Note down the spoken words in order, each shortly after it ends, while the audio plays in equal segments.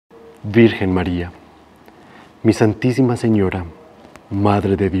Virgen María, mi Santísima Señora,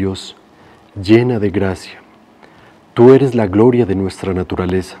 Madre de Dios, llena de gracia, tú eres la gloria de nuestra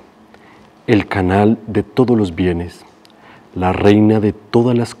naturaleza, el canal de todos los bienes, la reina de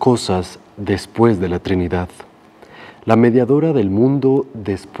todas las cosas después de la Trinidad, la mediadora del mundo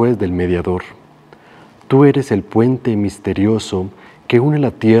después del mediador. Tú eres el puente misterioso que une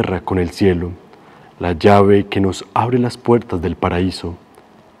la tierra con el cielo, la llave que nos abre las puertas del paraíso,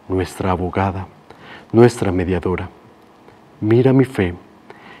 nuestra abogada, nuestra mediadora. Mira mi fe,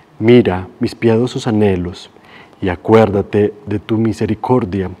 mira mis piadosos anhelos y acuérdate de tu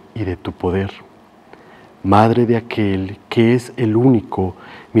misericordia y de tu poder. Madre de aquel que es el único,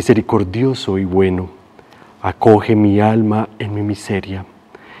 misericordioso y bueno, acoge mi alma en mi miseria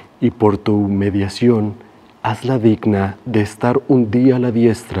y por tu mediación hazla digna de estar un día a la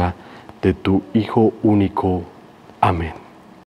diestra de tu Hijo único. Amén.